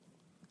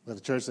Let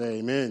the church say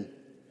amen.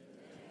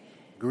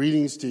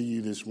 Greetings to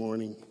you this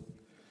morning.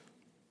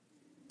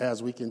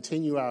 As we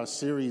continue our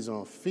series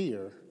on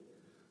fear,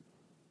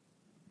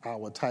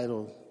 our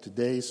title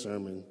today's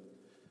sermon,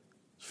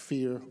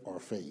 Fear or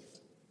Faith.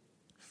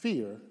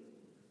 Fear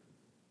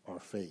or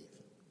faith.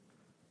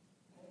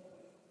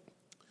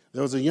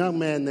 There was a young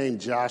man named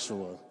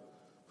Joshua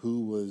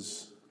who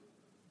was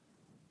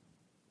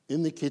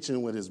in the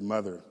kitchen with his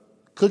mother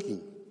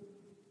cooking.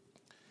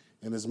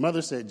 And his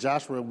mother said,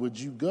 "Joshua, would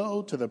you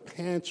go to the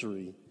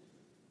pantry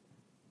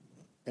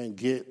and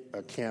get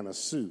a can of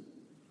soup?"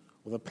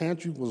 Well, the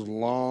pantry was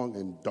long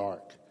and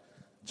dark.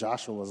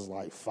 Joshua was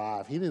like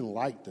 5. He didn't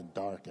like the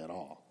dark at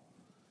all.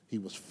 He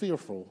was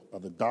fearful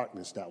of the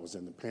darkness that was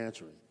in the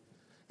pantry.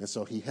 And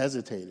so he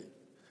hesitated.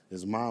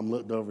 His mom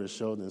looked over his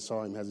shoulder and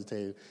saw him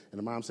hesitate. And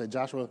the mom said,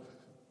 "Joshua,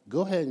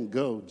 go ahead and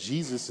go.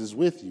 Jesus is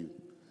with you.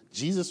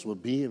 Jesus will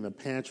be in the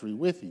pantry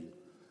with you."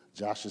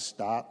 Joshua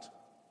stopped,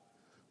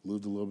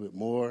 moved a little bit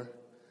more,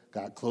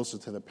 got closer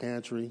to the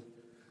pantry,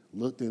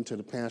 looked into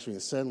the pantry,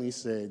 and suddenly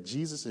said,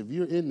 "Jesus, if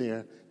you're in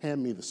there,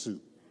 hand me the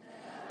soup."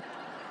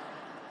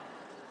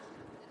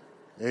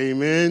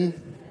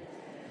 Amen.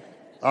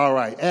 All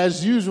right.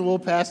 As usual,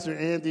 Pastor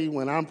Andy,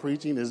 when I'm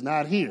preaching, is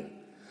not here.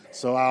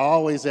 So I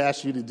always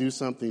ask you to do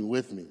something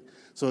with me.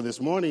 So this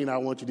morning, I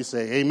want you to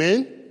say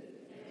amen. Amen.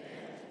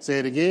 Say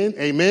it again.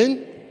 Amen.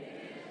 Amen.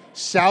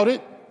 Shout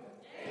it.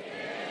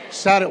 Amen.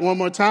 Shout it one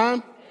more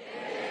time.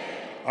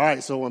 All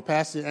right, so when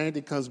Pastor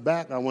Andy comes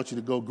back, I want you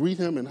to go greet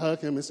him and hug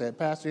him and say,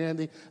 "Pastor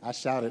Andy, I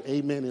shouted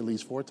amen at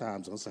least 4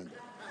 times on Sunday."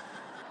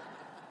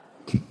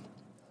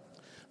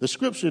 The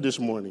scripture this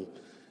morning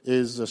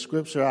is a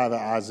scripture out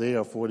of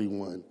Isaiah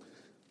 41,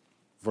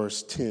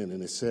 verse 10,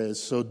 and it says,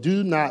 "So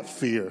do not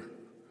fear,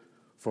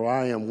 for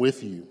I am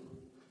with you.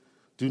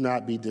 Do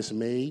not be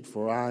dismayed,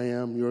 for I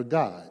am your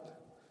God.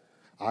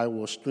 I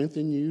will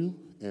strengthen you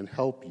and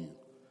help you.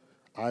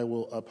 I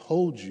will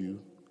uphold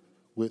you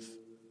with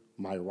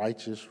my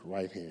righteous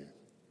right hand."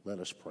 Let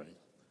us pray.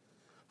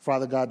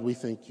 Father God, we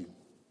thank you.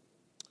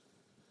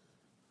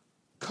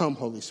 Come,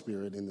 Holy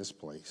Spirit, in this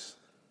place.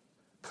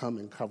 Come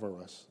and cover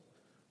us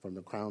from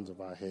the crowns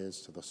of our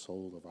heads to the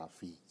sole of our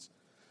feet.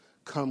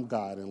 Come,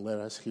 God, and let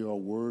us hear a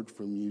word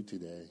from you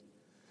today,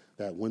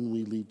 that when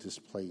we leave this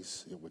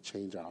place, it will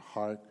change our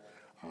heart,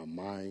 our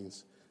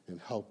minds,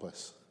 and help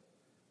us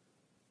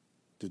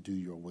to do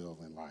your will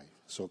in life.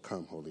 So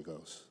come, Holy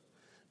Ghost.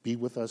 Be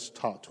with us,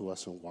 talk to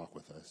us, and walk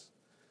with us.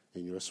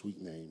 In your sweet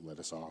name, let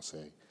us all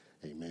say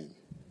amen.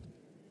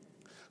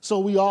 So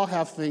we all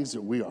have things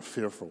that we are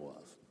fearful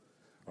of,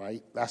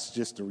 right? That's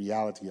just the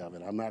reality of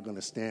it. I'm not going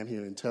to stand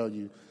here and tell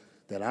you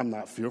that I'm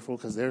not fearful,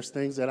 because there's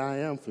things that I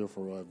am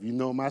fearful of. You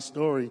know my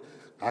story,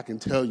 I can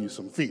tell you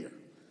some fear.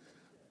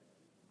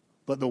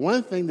 But the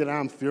one thing that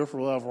I'm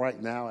fearful of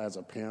right now as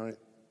a parent,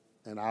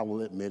 and I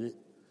will admit it,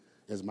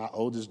 is my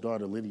oldest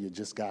daughter, Lydia,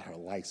 just got her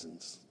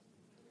license.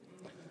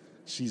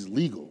 She's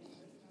legal.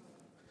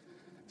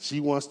 She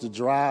wants to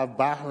drive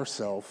by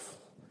herself.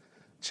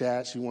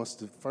 Chad,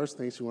 first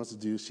thing she wants to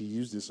do, she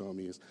used this on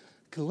me, is,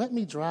 "Can let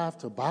me drive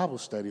to Bible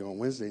study on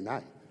Wednesday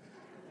night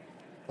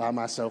by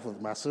myself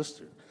with my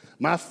sister."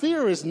 My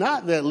fear is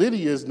not that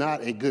Lydia is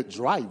not a good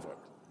driver,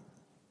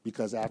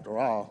 because after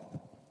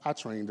all, I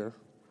trained her.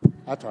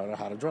 I taught her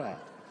how to drive.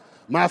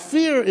 My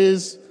fear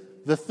is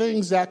the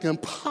things that can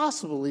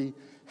possibly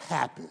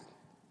happen.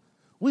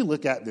 We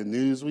look at the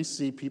news, we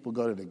see people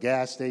go to the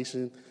gas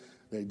station,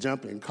 they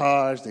jump in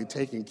cars, they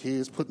taking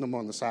kids, putting them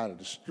on the side of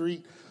the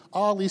street,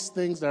 all these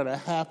things that are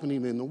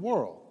happening in the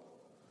world.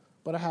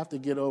 But I have to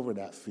get over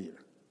that fear.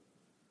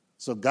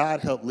 So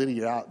God helped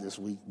Lydia out this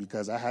week,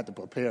 because I had to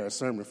prepare a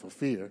sermon for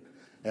fear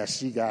as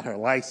she got her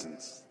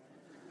license.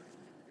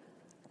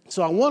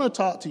 So I want to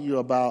talk to you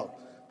about,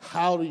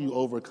 how do you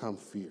overcome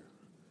fear?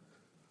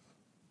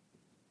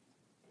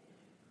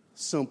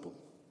 Simple.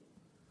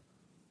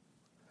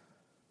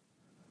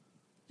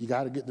 You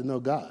got to get to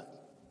know God.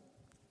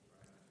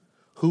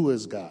 Who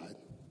is God?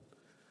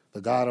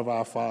 The God of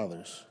our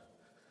fathers,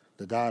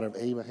 the God of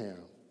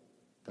Abraham,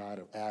 God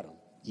of Adam,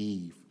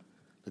 Eve,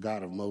 the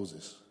God of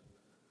Moses.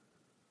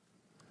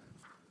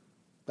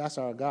 That's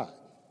our God.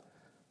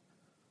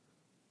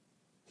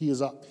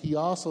 He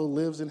also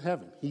lives in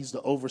heaven. He's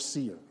the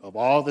overseer of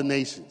all the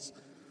nations.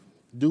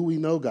 Do we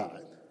know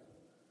God?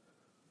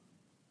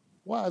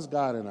 Why is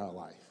God in our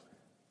life?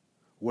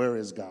 Where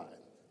is God?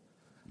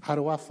 How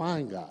do I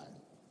find God?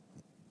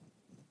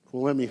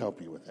 Well, let me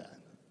help you with that.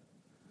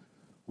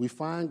 We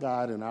find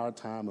God in our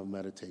time of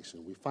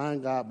meditation. We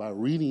find God by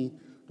reading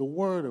the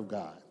Word of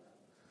God.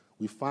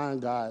 We find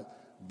God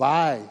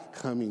by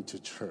coming to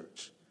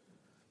church.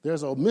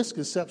 There's a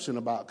misconception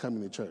about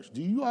coming to church.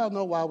 Do you all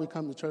know why we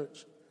come to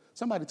church?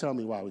 Somebody tell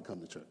me why we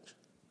come to church.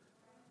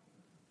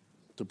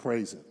 To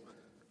praise Him.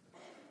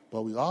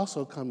 But we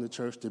also come to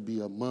church to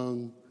be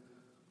among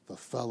the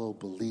fellow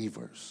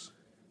believers.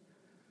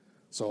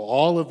 So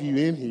all of you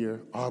in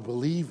here are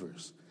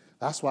believers.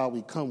 That's why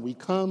we come. We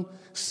come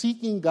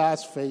seeking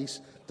God's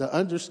face to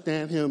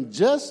understand Him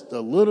just a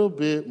little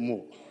bit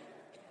more,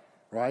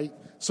 right?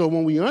 So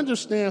when we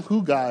understand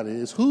who God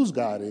is, whose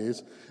God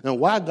is, and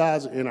why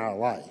God's in our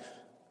life,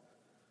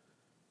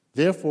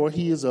 therefore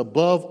he is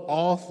above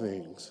all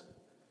things.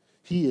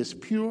 He is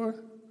pure,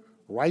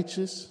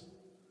 righteous,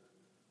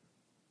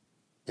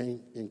 and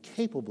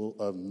incapable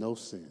of no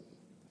sin.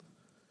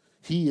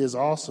 He is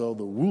also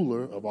the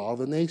ruler of all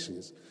the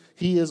nations.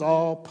 He is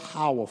all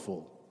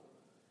powerful.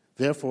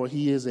 Therefore,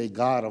 he is a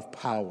God of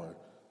power.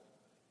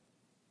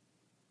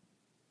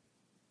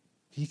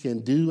 He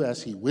can do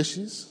as he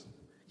wishes.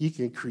 He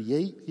can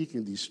create. He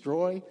can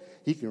destroy.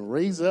 He can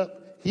raise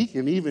up. He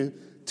can even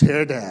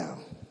tear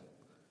down.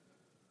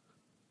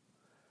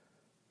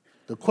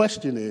 The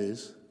question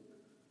is,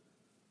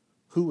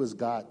 who is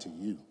God to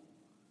you?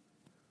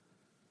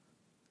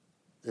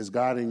 Is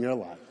God in your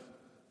life?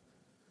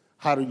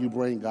 How do you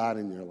bring God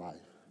in your life?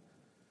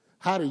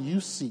 How do you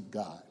seek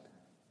God?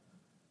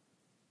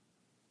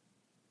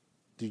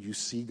 Do you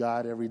see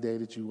God every day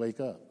that you wake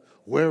up?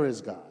 Where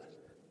is God?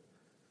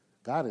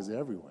 God is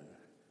everywhere.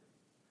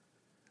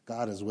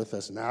 God is with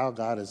us now.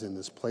 God is in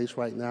this place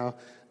right now.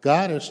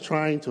 God is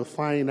trying to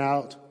find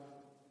out,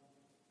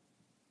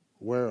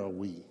 where are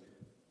we?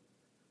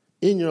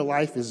 In your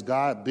life, is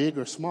God big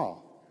or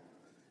small?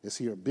 Is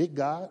he a big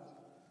God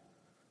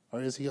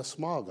or is he a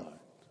small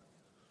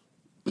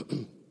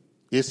God?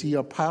 Is he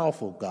a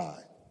powerful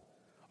God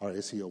or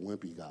is he a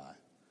wimpy God?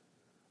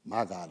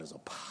 My God is a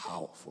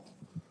powerful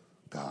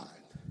God.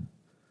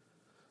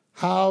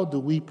 How do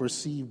we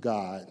perceive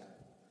God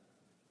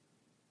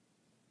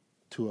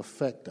to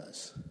affect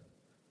us?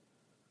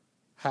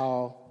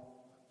 How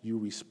you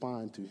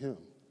respond to him.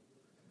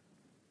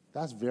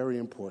 That's very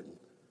important.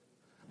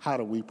 How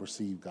do we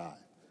perceive God?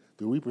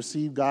 Do we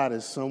perceive God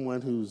as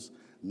someone who's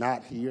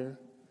not here?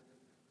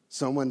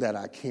 Someone that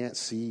I can't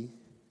see?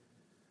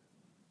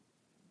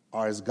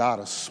 Or is God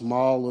a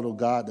small little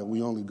God that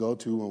we only go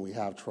to when we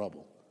have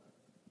trouble?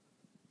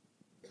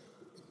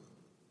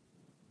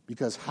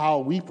 Because how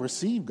we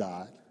perceive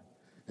God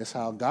is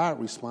how God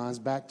responds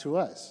back to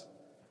us.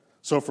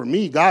 So for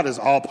me, God is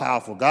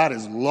all-powerful. God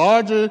is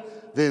larger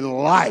than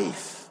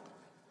life.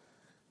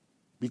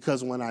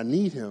 Because when I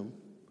need him,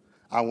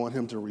 I want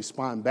him to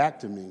respond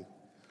back to me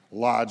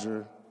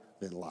larger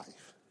than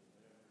life.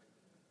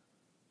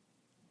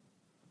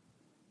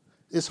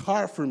 It's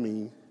hard for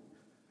me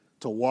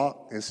to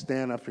walk and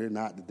stand up here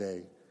not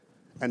today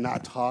and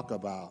not talk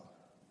about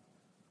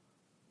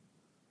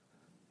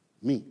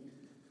me.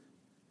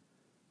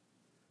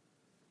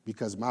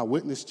 Because my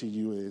witness to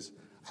you is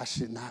I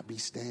should not be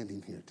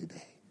standing here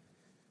today.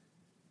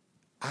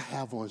 I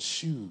have on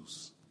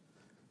shoes.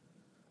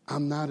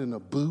 I'm not in a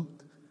boot.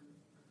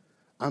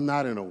 I'm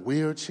not in a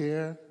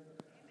wheelchair.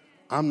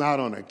 I'm not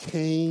on a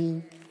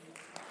cane.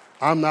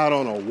 I'm not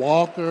on a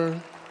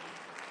walker.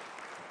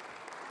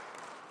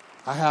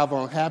 I have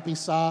on happy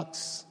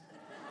socks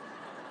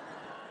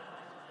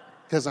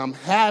because I'm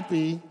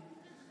happy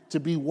to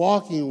be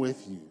walking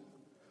with you.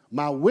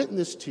 My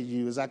witness to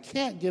you is I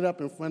can't get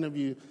up in front of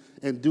you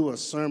and do a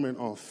sermon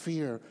on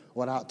fear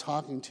without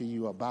talking to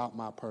you about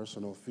my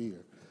personal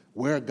fear,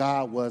 where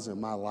God was in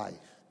my life.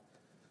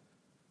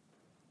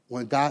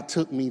 When God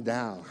took me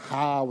down,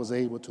 how I was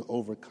able to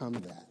overcome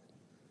that.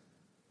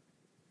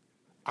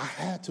 I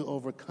had to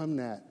overcome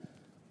that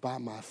by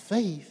my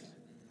faith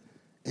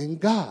in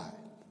God,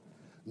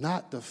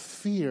 not the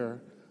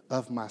fear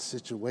of my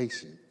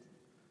situation.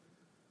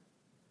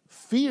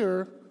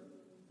 Fear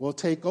will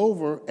take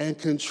over and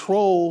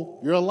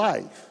control your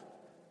life.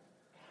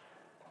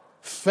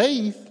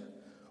 Faith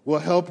will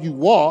help you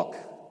walk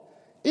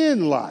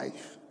in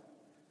life.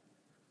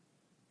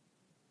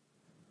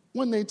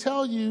 When they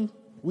tell you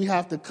we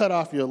have to cut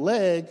off your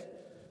leg,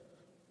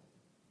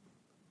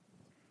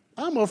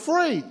 I'm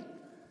afraid.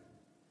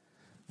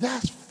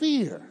 That's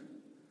fear.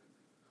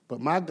 But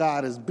my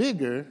God is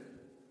bigger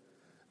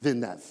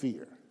than that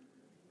fear.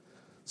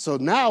 So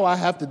now I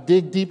have to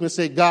dig deep and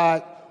say,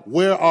 God,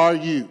 where are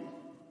you?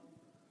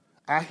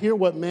 I hear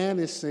what man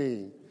is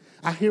saying.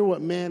 I hear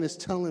what man is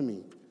telling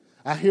me.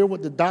 I hear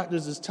what the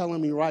doctors is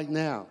telling me right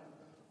now.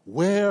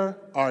 Where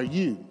are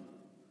you?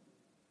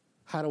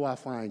 How do I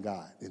find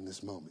God in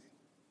this moment?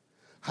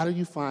 How do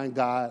you find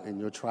God in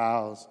your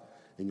trials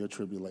and your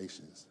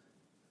tribulations?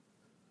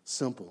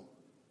 Simple.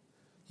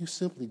 You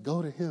simply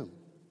go to him.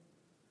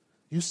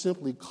 You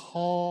simply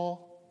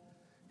call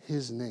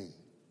his name.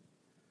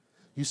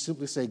 You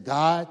simply say,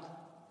 God,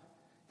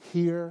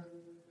 here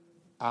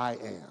I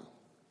am.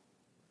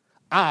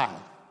 I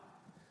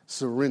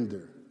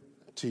surrender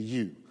to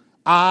you.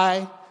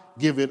 I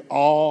give it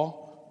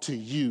all to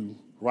you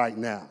right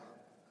now.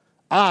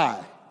 I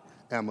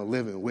am a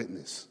living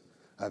witness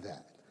of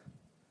that.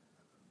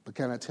 But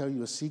can I tell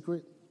you a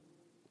secret?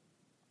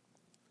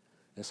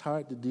 It's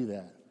hard to do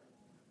that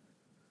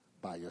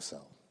by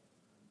yourself.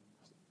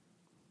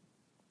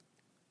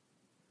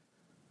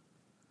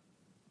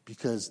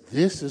 Because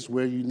this is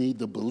where you need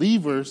the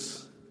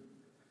believers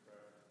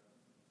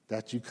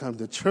that you come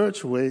to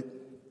church with,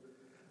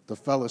 the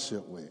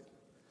fellowship with.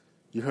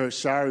 You heard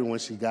Shari when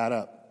she got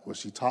up, when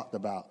she talked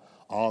about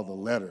all the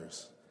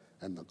letters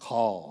and the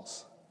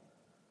calls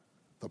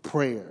the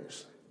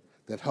prayers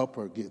that help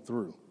her get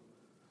through.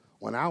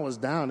 When I was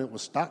down, it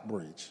was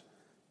Stockbridge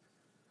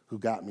who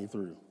got me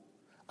through.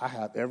 I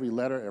have every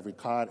letter, every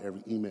card,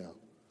 every email.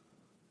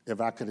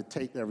 If I could have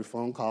taken every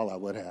phone call, I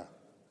would have.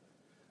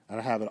 And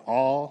I have it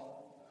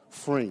all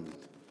framed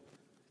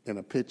in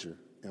a picture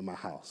in my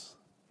house.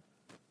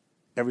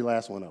 Every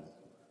last one of them.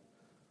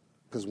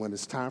 Because when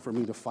it's time for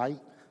me to fight,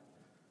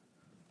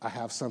 I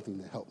have something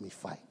to help me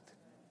fight.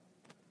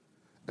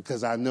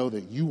 Because I know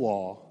that you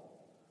all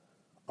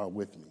are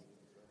with me.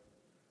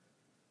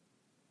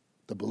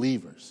 The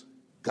believers,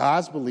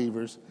 God's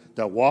believers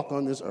that walk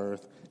on this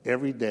earth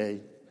every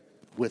day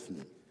with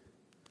me.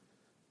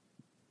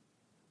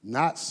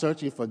 Not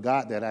searching for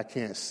God that I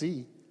can't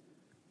see,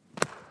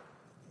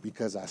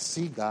 because I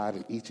see God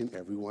in each and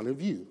every one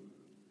of you.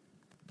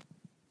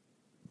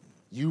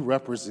 You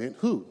represent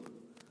who?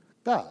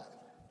 God.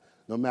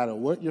 No matter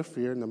what your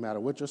fear, no matter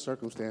what your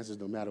circumstances,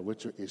 no matter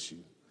what your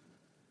issue,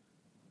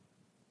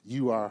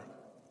 you are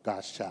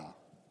God's child.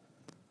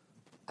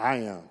 I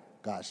am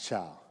God's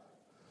child.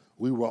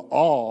 We were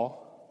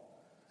all,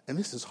 and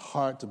this is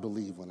hard to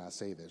believe when I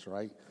say this,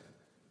 right?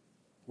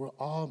 We're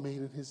all made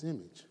in his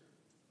image.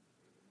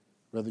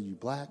 Whether you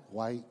black,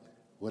 white,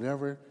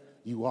 whatever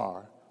you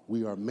are,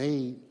 we are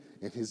made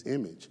in his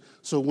image.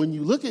 So when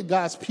you look at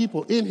God's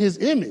people in his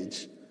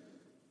image,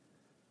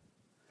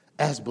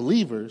 as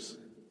believers,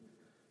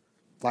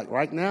 like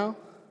right now,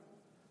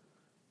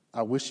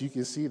 I wish you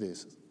could see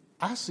this.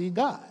 I see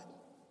God.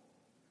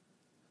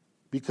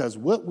 Because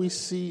what we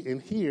see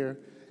and hear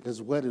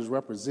is what is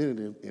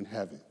representative in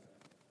heaven.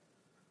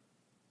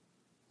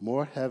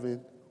 More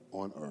heaven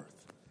on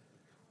earth.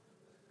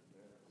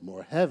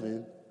 More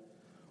heaven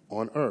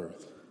on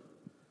earth.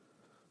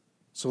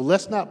 So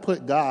let's not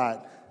put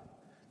God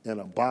in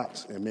a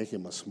box and make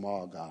him a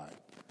small God.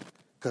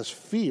 Because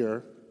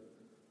fear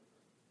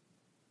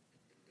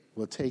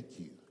will take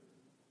you.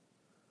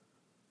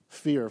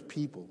 Fear of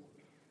people,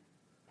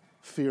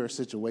 fear of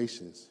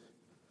situations,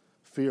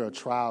 fear of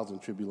trials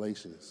and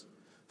tribulations,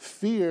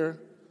 fear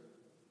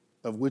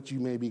of what you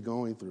may be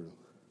going through.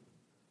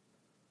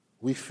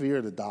 We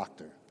fear the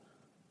doctor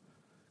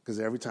because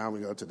every time we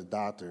go to the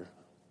doctor,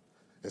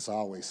 it's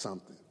always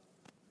something.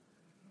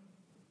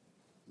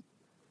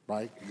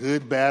 Right?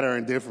 Good, bad, or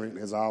indifferent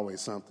is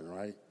always something,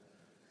 right?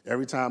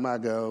 Every time I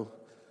go,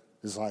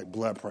 it's like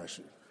blood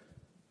pressure,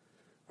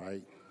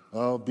 right?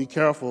 Oh, be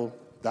careful.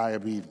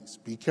 Diabetes.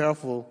 Be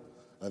careful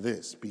of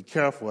this. Be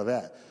careful of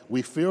that.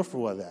 We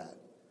fearful of that.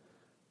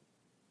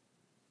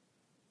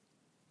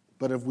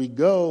 But if we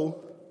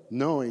go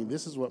knowing,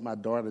 this is what my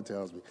daughter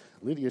tells me.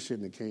 Lydia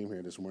shouldn't have came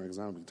here this morning because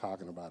I'm going to be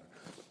talking about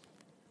her.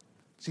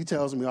 She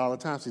tells me all the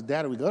time, she says,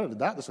 Daddy, we go to the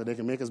doctor so they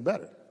can make us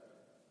better.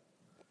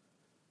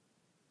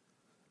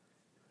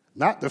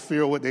 Not to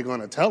fear what they're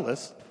going to tell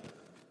us,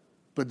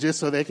 but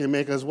just so they can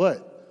make us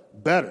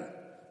what? Better.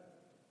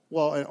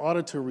 Well, in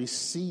order to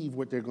receive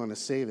what they're going to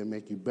say that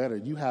make you better,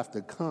 you have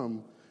to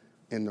come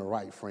in the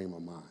right frame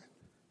of mind.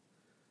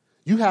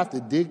 You have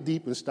to dig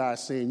deep and start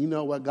saying, you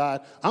know what,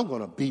 God, I'm going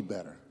to be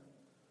better.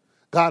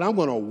 God, I'm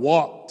going to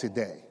walk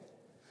today.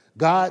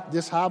 God,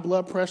 this high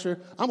blood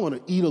pressure, I'm going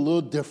to eat a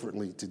little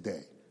differently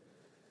today.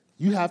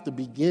 You have to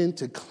begin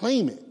to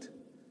claim it.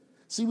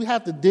 See, we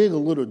have to dig a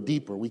little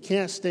deeper. We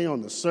can't stay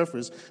on the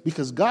surface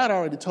because God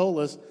already told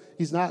us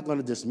he's not going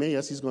to dismay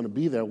us. He's going to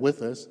be there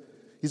with us.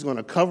 He's going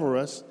to cover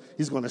us.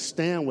 He's going to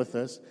stand with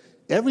us.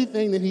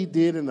 Everything that he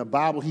did in the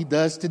Bible, he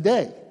does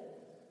today.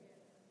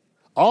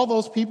 All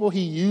those people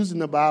he used in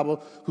the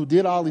Bible who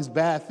did all these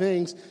bad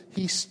things,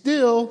 he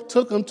still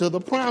took them to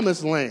the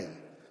promised land.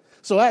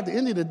 So at the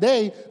end of the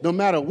day, no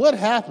matter what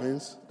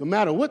happens, no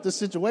matter what the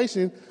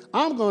situation,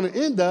 I'm going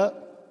to end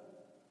up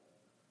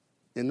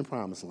in the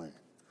promised land.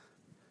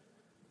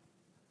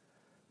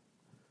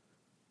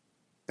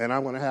 And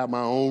I'm going to have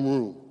my own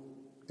room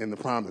in the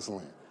promised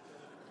land.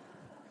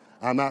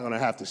 I'm not going to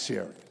have to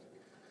share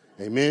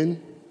it.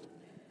 Amen?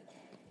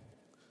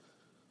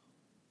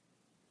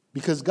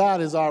 Because God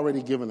has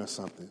already given us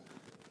something.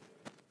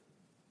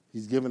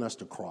 He's given us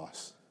the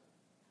cross.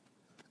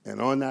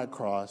 And on that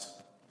cross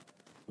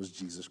was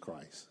Jesus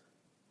Christ,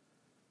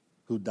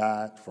 who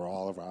died for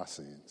all of our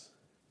sins.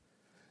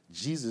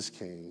 Jesus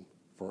came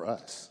for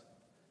us.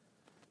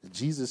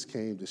 Jesus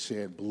came to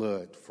shed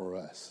blood for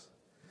us.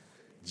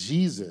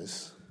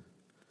 Jesus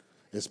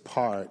is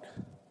part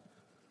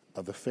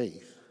of the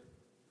faith.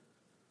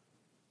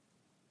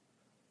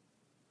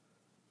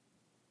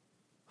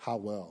 How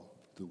well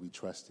do we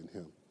trust in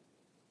him?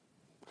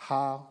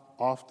 How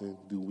often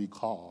do we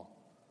call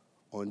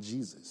on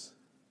Jesus?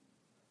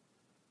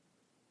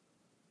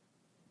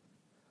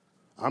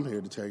 I'm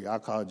here to tell you, I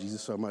called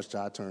Jesus so much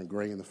that I turned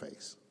gray in the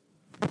face.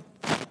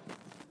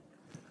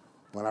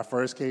 When I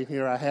first came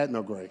here, I had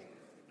no gray.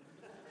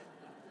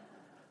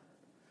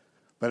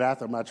 But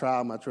after my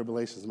trial, my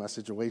tribulations, my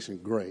situation,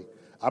 gray.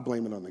 I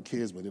blame it on the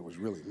kids, but it was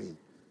really me.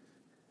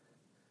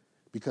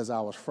 Because I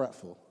was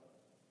fretful.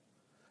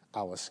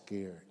 I was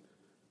scared.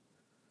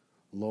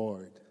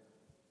 Lord,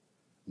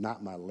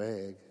 not my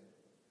leg.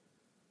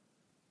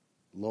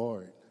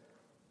 Lord,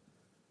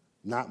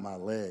 not my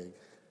leg.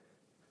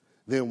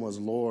 Then was,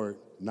 Lord,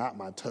 not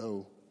my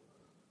toe.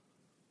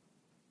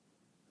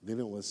 Then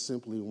it was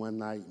simply one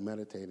night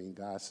meditating,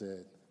 God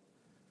said,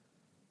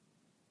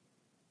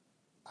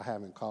 I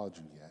haven't called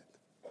you yet.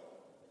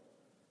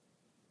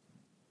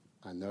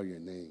 I know your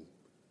name.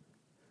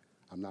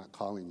 I'm not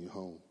calling you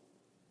home.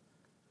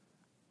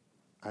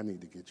 I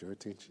need to get your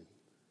attention.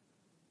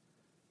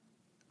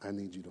 I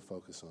need you to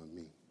focus on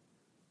me.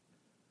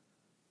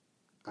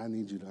 I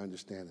need you to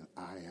understand that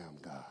I am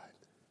God.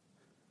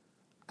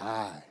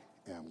 I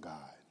am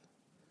God.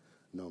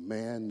 No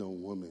man, no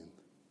woman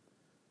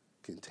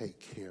can take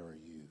care of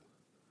you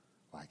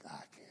like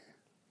I can.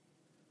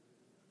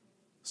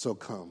 So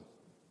come.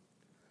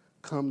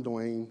 Come,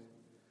 Dwayne,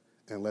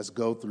 and let's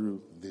go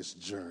through this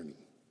journey.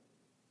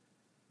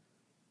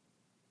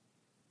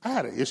 I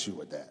had an issue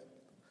with that.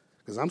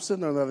 Because I'm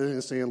sitting on the other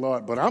end saying,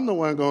 Lord, but I'm the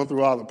one going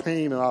through all the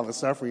pain and all the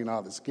suffering and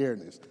all the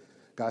scaredness.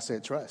 God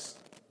said, trust.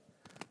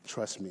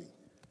 Trust me.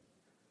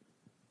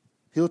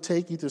 He'll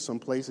take you to some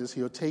places.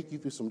 He'll take you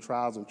through some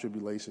trials and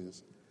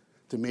tribulations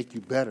to make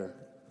you better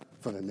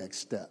for the next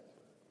step.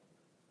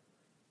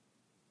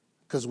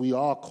 Because we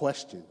all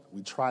question.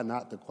 We try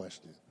not to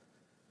question.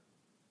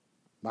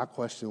 My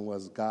question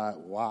was, God,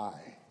 why?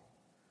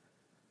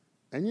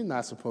 And you're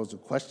not supposed to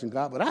question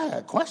God, but I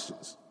had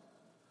questions.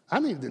 I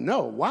need to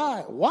know,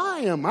 why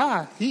am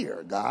I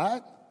here,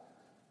 God?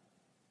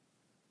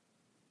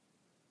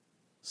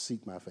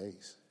 Seek my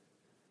face.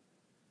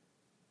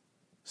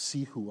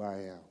 See who I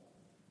am.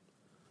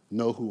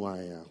 Know who I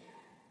am.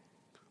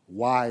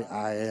 Why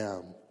I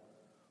am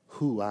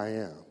who I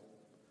am.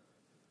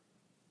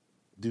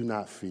 Do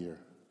not fear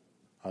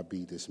or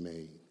be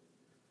dismayed,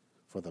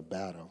 for the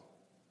battle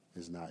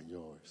is not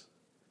yours,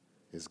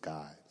 it's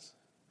God's.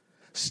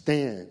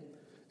 Stand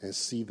and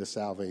see the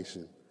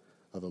salvation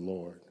of the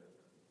Lord.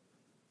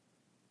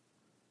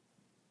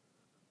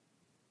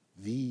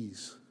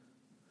 These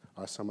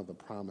are some of the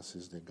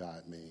promises that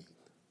God made.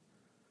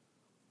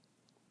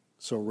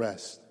 So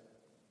rest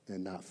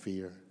and not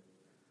fear.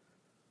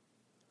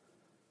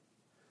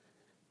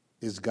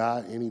 Is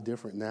God any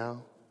different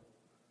now?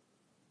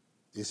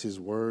 Is his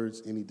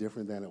words any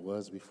different than it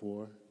was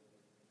before?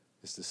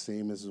 It's the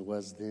same as it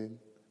was then.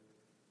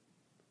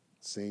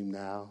 Same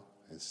now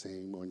and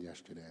same on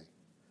yesterday.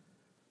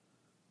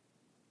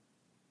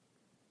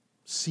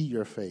 See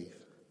your faith.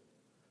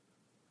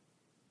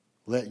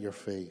 Let your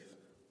faith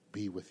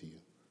be with you.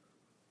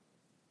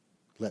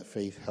 Let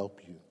faith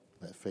help you.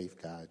 Let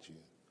faith guide you.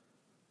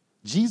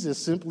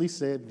 Jesus simply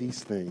said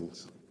these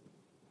things.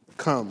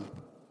 Come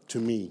to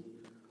me,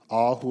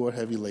 all who are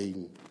heavy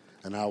laden,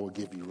 and I will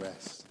give you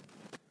rest.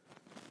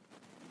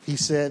 He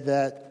said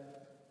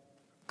that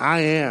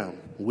I am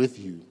with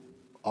you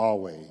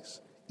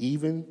always,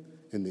 even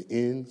in the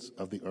ends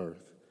of the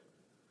earth.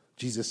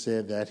 Jesus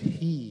said that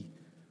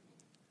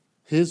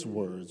his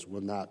words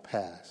will not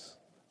pass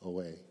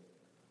away.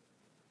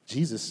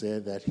 Jesus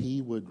said that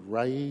he would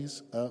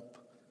rise up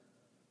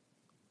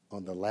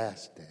on the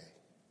last day.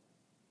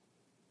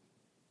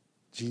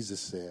 Jesus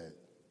said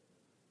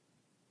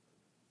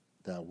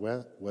that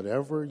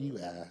whatever you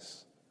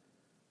ask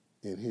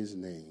in his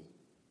name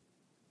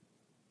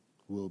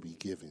will be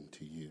given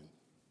to you.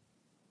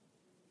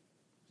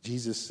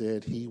 Jesus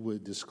said he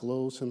would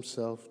disclose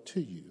himself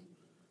to you.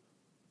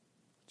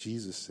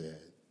 Jesus said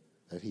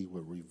that he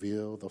would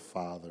reveal the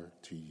Father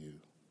to you.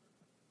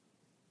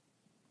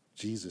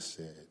 Jesus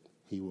said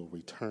he will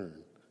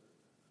return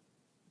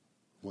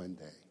one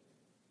day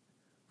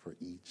for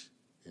each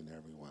and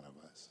every one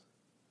of us.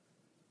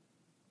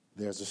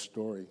 There's a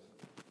story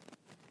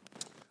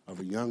of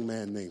a young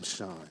man named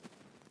Sean.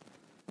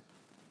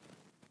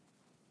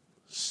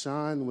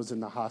 Sean was in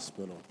the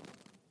hospital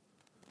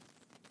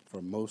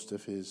for most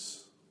of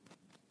his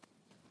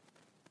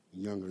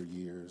younger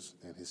years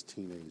and his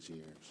teenage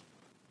years.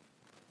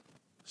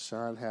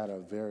 Sean had a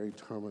very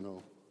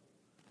terminal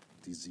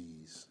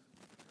disease.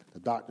 The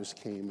doctors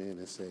came in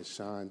and said,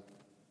 Sean,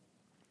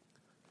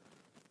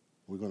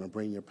 we're going to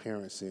bring your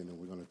parents in and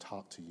we're going to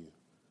talk to you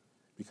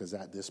because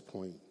at this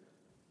point,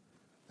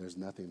 there's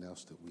nothing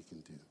else that we can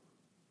do.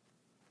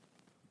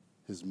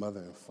 His mother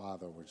and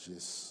father were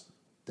just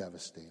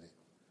devastated,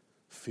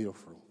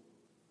 fearful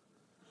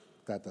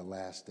that the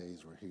last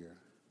days were here.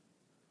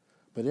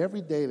 But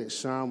every day that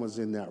Sean was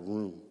in that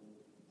room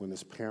when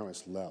his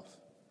parents left,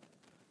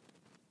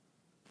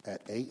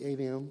 at 8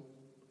 a.m.,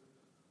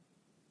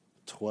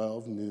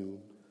 12 noon,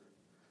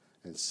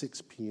 and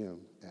 6 p.m.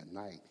 at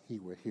night, he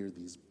would hear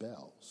these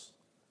bells.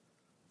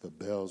 The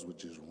bells would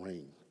just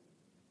ring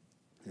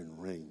and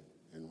ring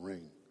and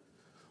ring.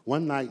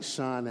 One night,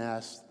 Sean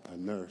asked a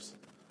nurse,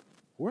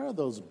 where are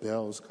those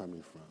bells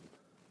coming from?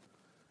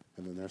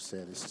 And the nurse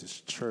said, it's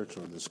this church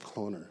on this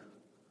corner.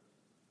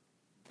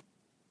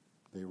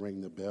 They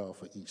ring the bell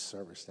for each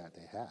service that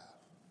they have.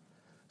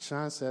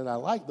 Sean said, I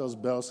like those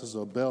bells because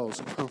those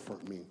bells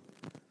comfort me.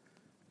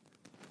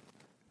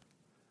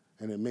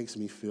 And it makes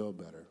me feel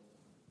better.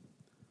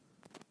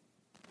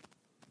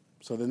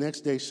 So the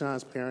next day,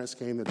 Sean's parents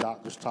came. The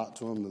doctors talked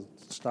to him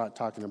to start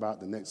talking about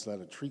the next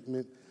level of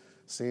treatment.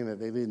 saying that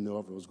they didn't know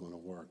if it was going to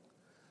work.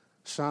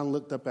 Sean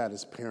looked up at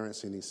his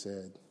parents and he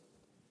said,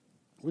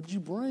 "Would you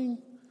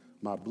bring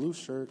my blue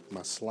shirt,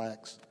 my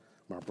slacks,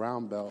 my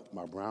brown belt,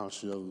 my brown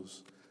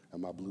shoes,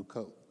 and my blue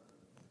coat?"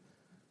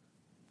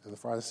 And the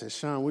father said,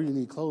 "Sean, what do you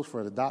need clothes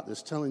for? The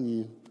doctor's telling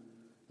you,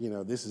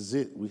 this is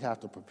it. We have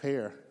to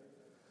prepare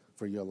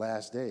for your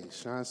last day."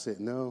 Sean said,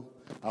 "No,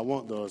 I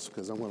want those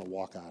because I'm going to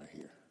walk out of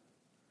here."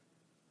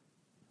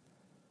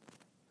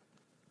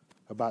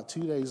 About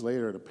 2 days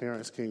later, the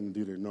parents came to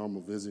do their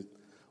normal visit,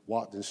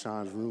 walked in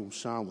Sean's room.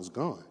 Sean was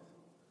gone.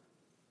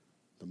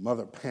 The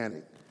mother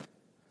panicked,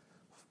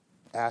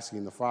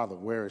 asking the father,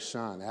 "Where is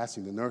Sean?"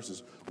 Asking the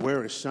nurses,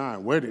 "Where is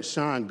Sean? Where did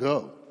Sean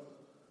go?"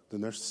 The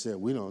nurses said,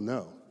 "We don't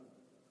know."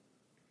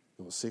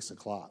 It was 6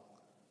 o'clock.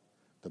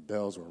 The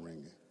bells were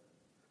ringing.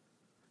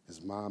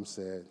 His mom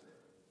said,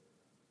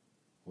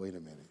 "Wait a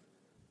minute."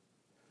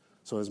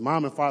 So his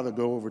mom and father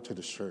go over to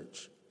the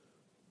church.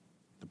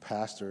 The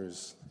pastor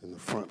is in the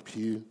front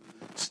pew,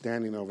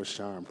 standing over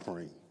Sean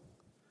praying.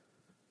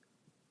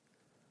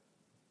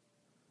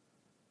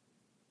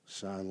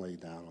 Sean lay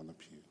down on the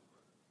pew.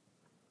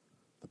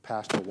 The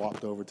pastor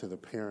walked over to the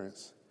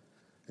parents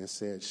and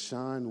said,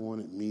 "Sean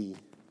wanted me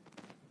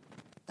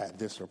at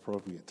this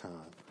appropriate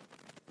time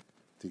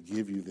to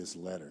give you this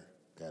letter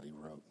that he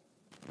wrote."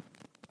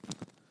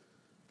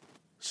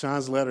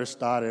 Sean's letter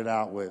started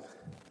out with,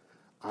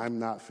 "I'm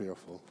not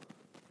fearful.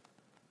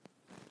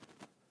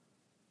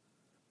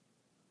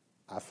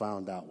 I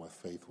found out what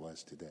faith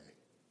was today."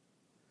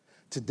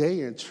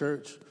 Today in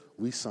church,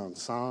 we sung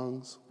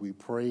songs, we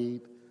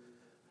prayed,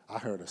 I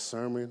heard a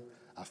sermon,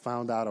 I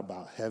found out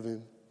about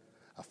heaven,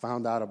 I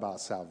found out about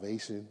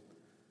salvation,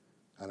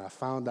 and I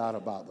found out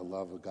about the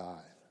love of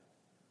God.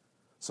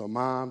 So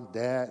Mom,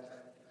 Dad,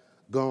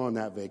 go on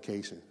that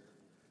vacation.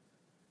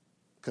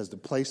 Because the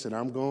place that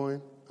I'm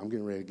going, I'm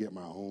getting ready to get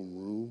my own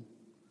room.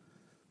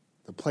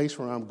 The place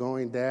where I'm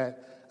going,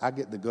 Dad, I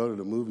get to go to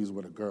the movies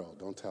with a girl.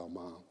 Don't tell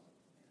Mom.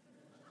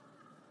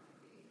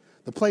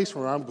 The place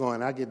where I'm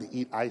going, I get to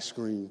eat ice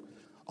cream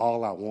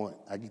all I want.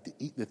 I get to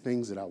eat the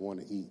things that I want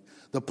to eat.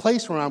 The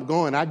place where I'm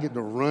going, I get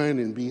to run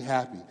and be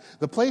happy.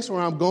 The place where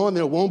I'm going,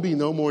 there won't be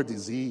no more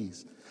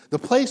disease. The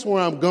place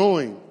where I'm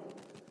going,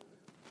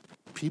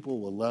 people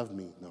will love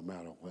me no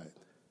matter what.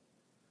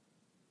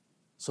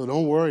 So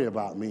don't worry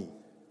about me.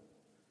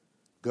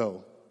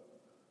 Go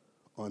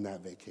on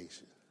that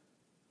vacation.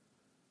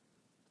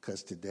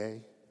 Because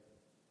today,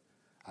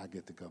 I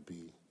get to go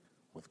be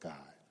with God.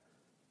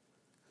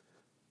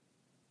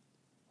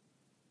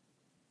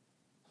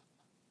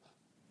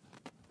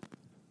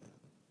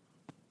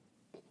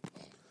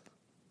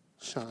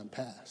 Sean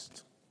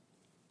passed,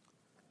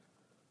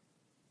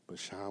 but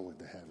Sean went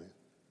to heaven.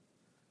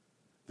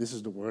 This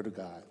is the word of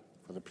God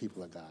for the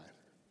people of God.